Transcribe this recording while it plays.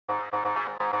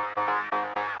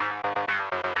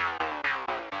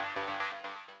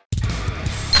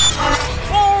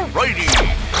Alrighty.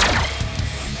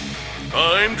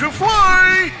 Time to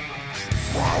fly.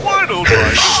 Why don't I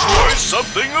destroy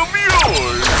something of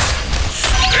yours?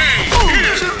 Hey,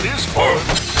 isn't this fun?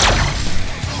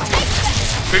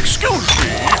 Excuse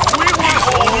me, we were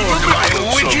all in the middle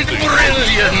of wicked something.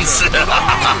 brilliance!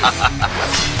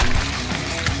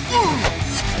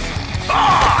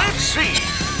 Let's see.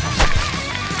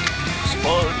 It's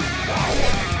fun.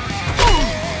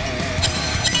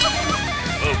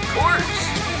 Of course.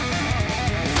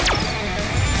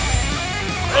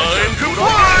 Time to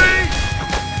fly.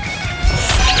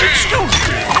 Excuse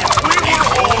me, we were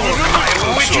all in the middle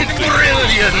of Wicked something.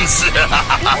 brilliance!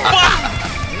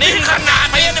 นี่ขนาด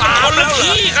นี้มันคนละ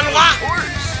ขี้กันวะ Of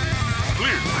course.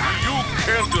 Clearly, you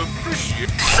can't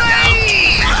appreciate.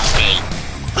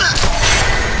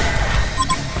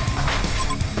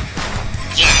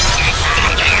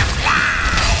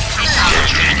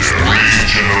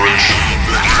 Regeneration.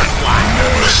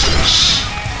 Nemesis.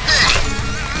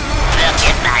 Look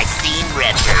at my scene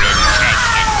render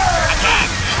infection.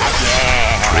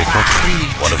 Trick or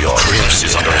treat, one of your ribs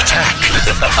is under attack.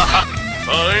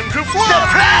 Time to fly!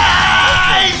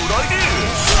 Surprise! Good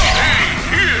ideas. Hey,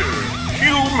 here!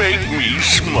 You make me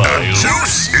smile.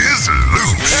 Juice is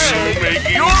loose. And make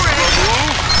your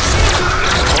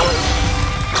trouble.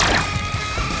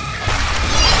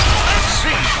 Let's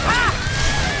see.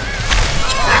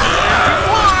 Time to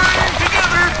fly!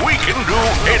 Together we can do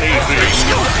anything.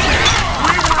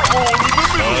 We were all in the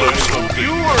middle of something.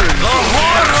 You were in the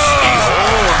water.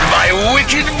 Behold my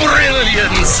wicked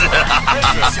brilliance! The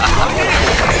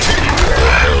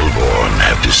Hellborn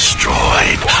have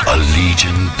destroyed a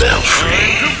Legion belfry.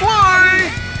 Time to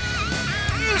fly!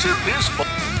 Isn't this fun?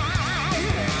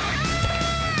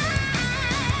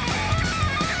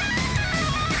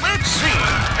 Let's see.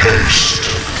 Haste.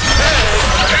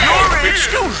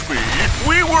 Excuse me,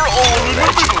 we were all in the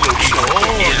middle of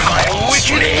something. My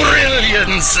wicked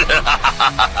brilliance!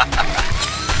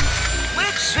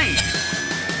 Let's see.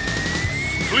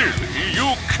 Clearly, you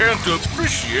can't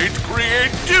appreciate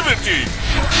creativity.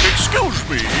 Excuse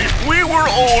me, we were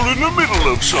all in the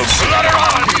middle of something. Flutter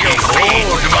on, you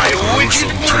behold my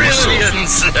wicked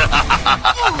brilliance!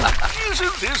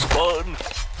 Isn't this fun?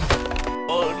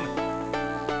 Fun.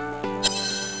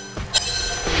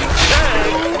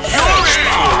 You're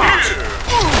here.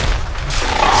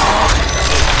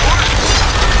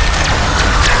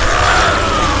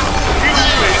 You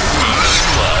make me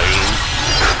smile.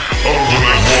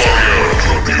 Ultimate warrior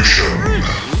attribution.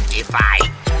 If I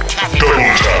cut it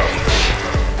Double tap.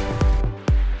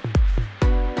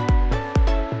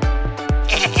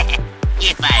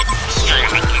 if I feel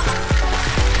like it.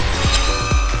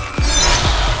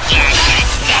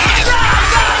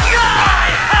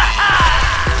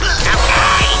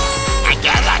 Okay, I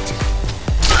get it.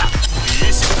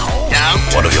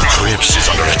 One of your crypts is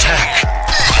under attack.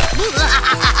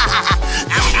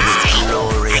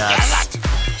 Glorious.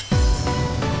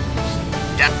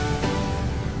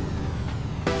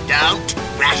 Don't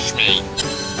rush me.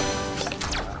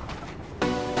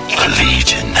 A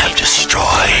Legion have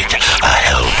destroyed a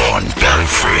Hellborn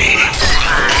belfry.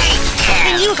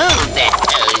 Can you hold that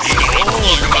pose for a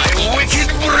few My minutes? wicked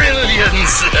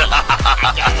brilliance!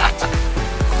 I get it.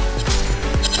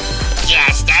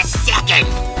 Just a second.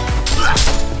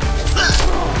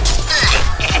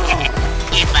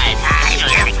 If I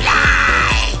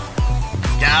fly,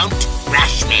 don't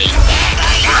rush me.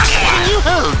 Can you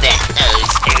hold that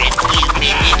pose for a few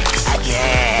minutes?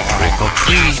 Trick or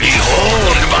treat,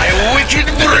 behold my wicked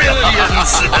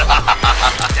brilliance!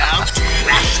 Don't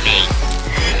rush me.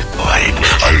 I'm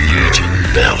a Legion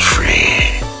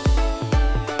belfry.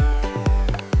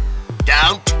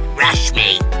 Don't rush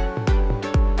me.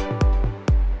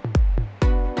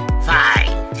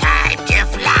 Fine, time to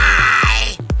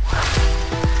fly.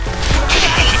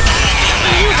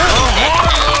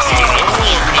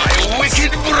 My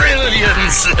wicked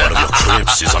brilliance! One of your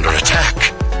crypts is under attack.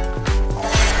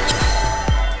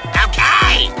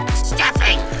 Okay,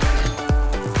 stuffing.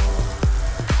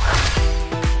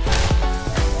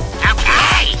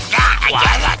 Okay, I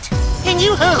get it. Can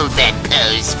you hold that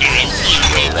pose for a few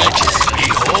minutes?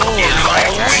 Behold my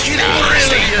wicked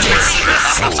brilliance!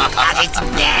 At its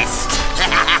best.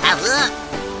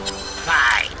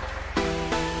 Fine.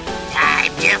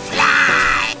 Time to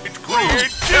fly. It's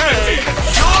creativity.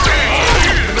 You're in.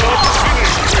 Not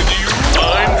finished with you.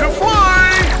 Time to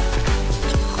fly.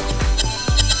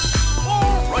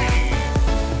 Alrighty.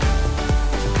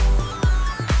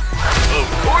 Of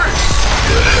course.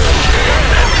 The Hellborn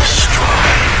have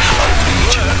destroyed a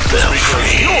Legion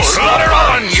belfry. Slaughter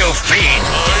on, you fiend!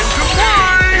 Time to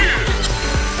fly.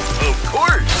 Of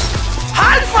course.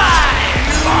 High five!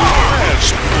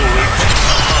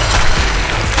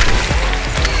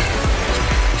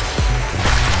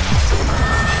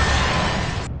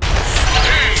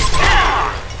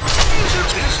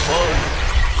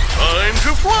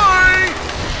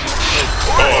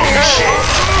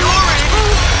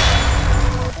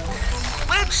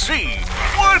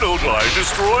 don't I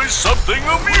destroy something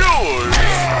of yours?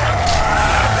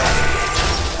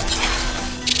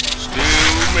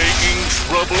 Still making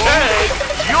trouble? Hey,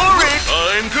 you're it!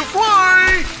 Time to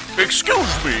fly!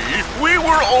 Excuse me, we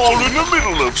were all in the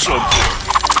middle of something.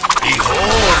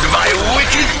 Behold my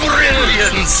wicked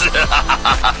brilliance!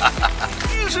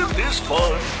 Isn't this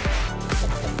fun?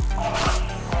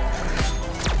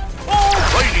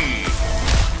 Alrighty!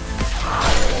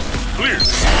 Clearly,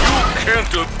 you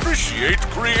can't appreciate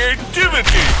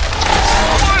creativity!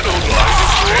 Why don't I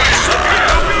destroy something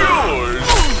of yours?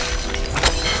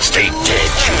 Stay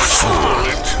dead, you fool!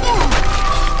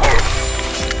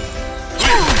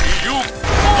 Clearly, you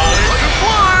time to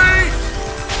fly!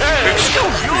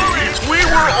 Excuse me, we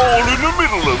were all in the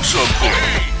middle of something!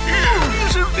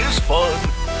 Isn't this fun?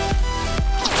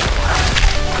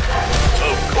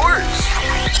 Of course!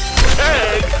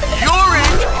 And you're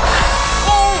it!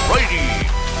 Alrighty!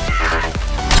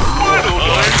 Why don't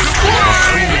I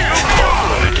destroy?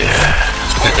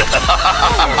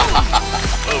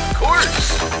 Of course!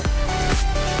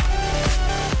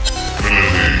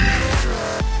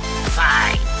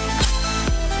 Fine.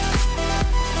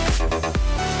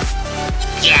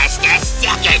 Just a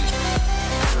second.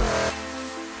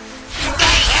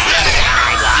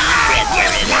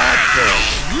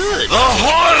 The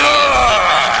horror!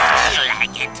 You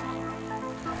like it?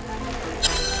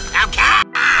 Okay.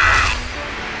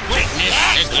 Witness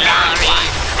the glory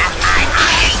of my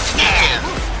iron tail.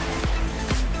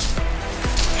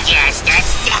 Just a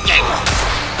second.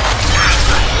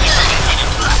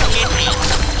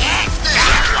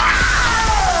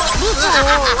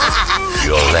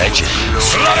 Your legend.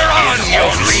 Slaughter on, you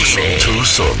freak too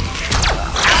soon.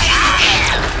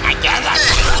 I got it.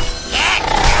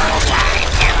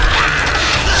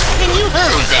 Can you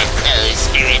hold that pose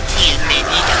for a few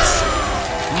minutes?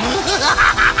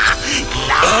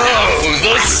 Oh,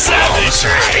 the savage!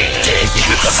 Stay dead,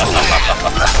 you fool!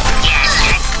 Just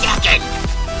a second.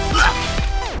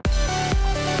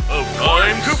 Of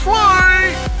time to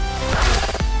fly!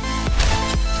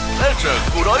 That's a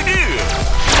good idea!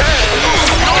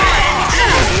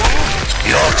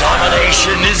 Your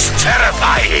domination is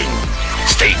terrifying!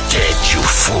 Stay dead, you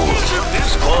fool! Isn't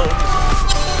this fun?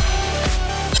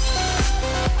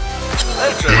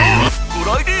 That's a good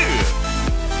idea!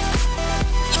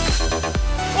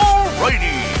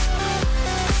 Alrighty!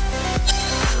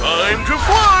 Time to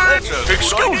fly!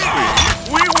 Excuse me,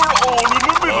 we were all in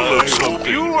the middle of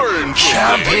something. You learned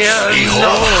Champion!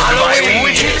 Behold my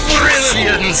wicked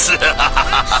brilliance! A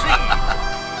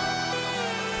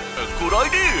good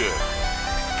idea!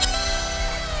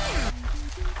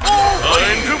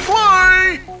 Time to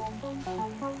fly!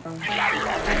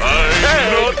 I'm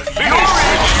not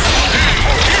finished!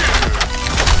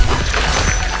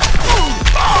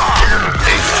 A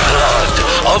flood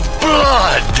of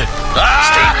blood!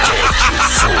 Stay dead, you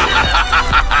fool!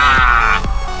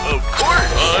 Of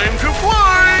course! Time to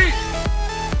fly!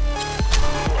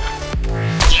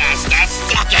 Just a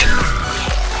second.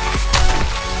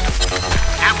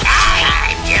 Okay,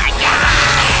 I'm doing it.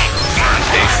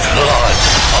 A flood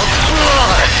of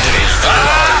blood! A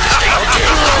flood! Stay dead,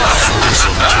 you fools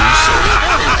and twosome!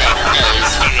 That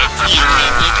knows for a few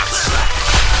minutes.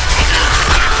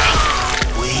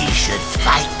 We should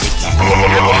fight together.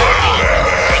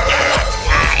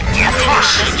 I'm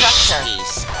just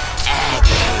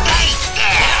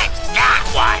that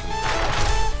one.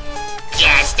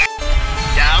 Just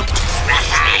don't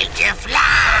rush me to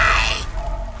fly.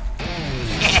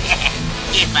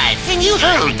 If I can you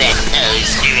hold that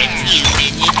pose for a few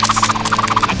minutes?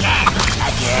 Again.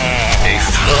 A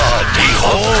flood!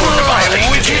 Behold my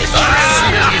wicked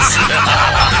brilliance!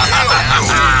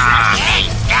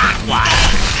 Ain't that one?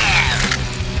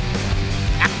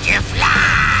 Up to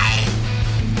fly.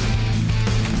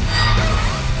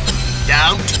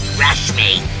 Don't rush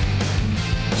me.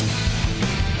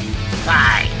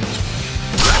 Fine.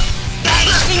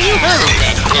 Can you hold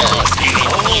that pose for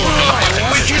a few minutes?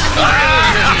 Wicked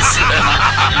brilliance!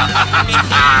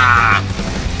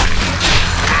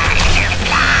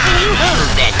 Can you hold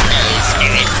that pose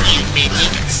for a few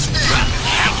minutes?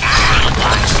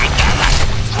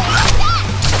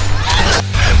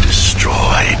 Have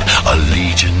destroyed a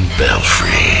Legion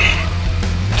belfry.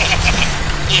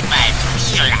 If I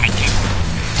feel like it.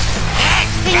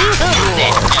 Can you hold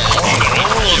that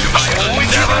pose for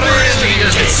a few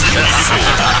minutes?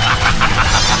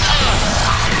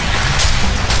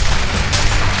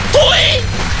 Ôi!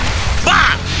 Ba!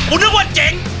 กูนึกว่าเจ๋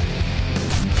ง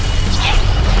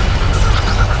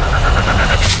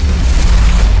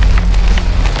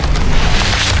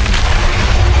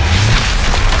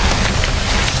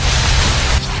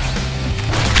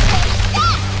Of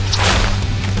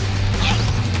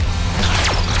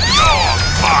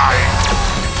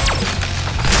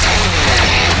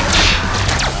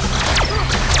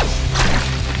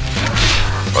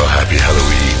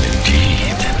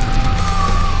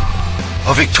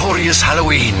glorious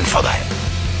Halloween for that.